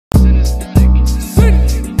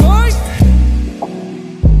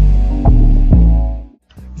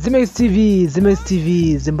XIMEX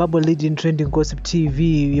TV, Zimbabwe leading trending gossip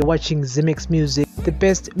TV. You're watching XIMEX Music, the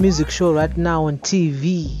best music show right now on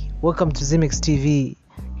TV. Welcome to XIMEX TV,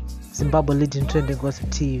 Zimbabwe leading trending gossip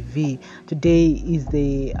TV. Today is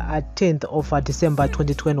the 10th of December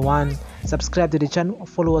 2021. Subscribe to the channel,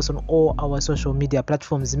 follow us on all our social media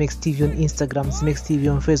platforms: XIMEX TV on Instagram, XIMEX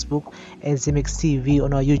TV on Facebook, and XIMEX TV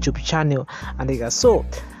on our YouTube channel. And so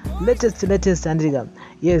latest and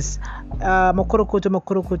yes,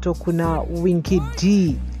 makorokoto kuna Winky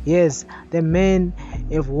D. Yes, the men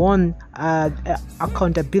have won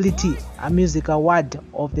Accountability Music Award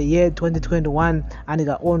of the year 2021, and they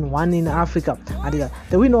got won one in Africa. And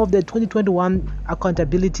the winner of the 2021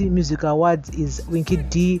 Accountability Music Awards is Winky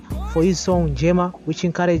D for his song Jemma, which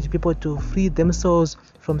encouraged people to free themselves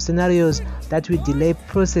from scenarios that will delay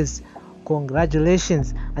process.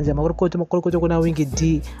 Congratulations. And the makorokoto kuna Winky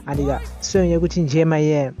D, and the song yakuti Jemma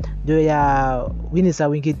here do ya winners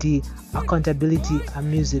Winky D Accountability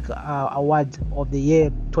Music Award of the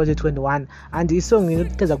year 2021. And the song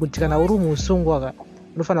inoteza kuti kana uri musungwa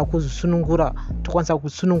unofana kusunungura tokwanisa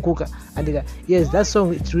kusununguka. And yes, that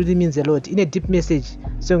song, it really means a lot. In a deep message,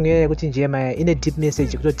 song yakuti Jemma in a deep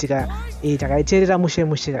message kutotika takaiterera mushe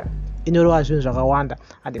inorova zvinhu zvakawanda.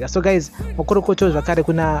 And so guys, makorokoto zvakare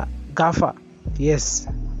kuna Gafa, yes,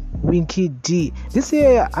 Winky D. This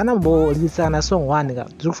year anamboreleasa na song one ka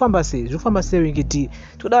zvifamba sei Winky D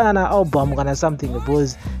toda na album kana something,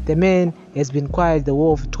 because the man has been quiet the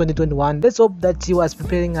whole of 2021. Let's hope that he was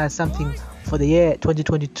preparing something for the year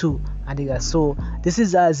 2022. And so this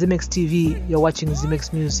is XIMEX TV. You're watching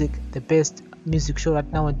XIMEX Music, the best music show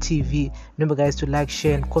right now on TV. Remember guys to like,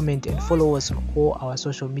 share and comment and follow us on all our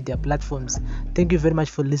social media platforms. Thank you very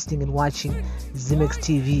much for listening and watching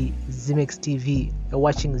XIMEX TV. You're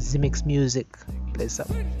watching XIMEX Music. Bless up.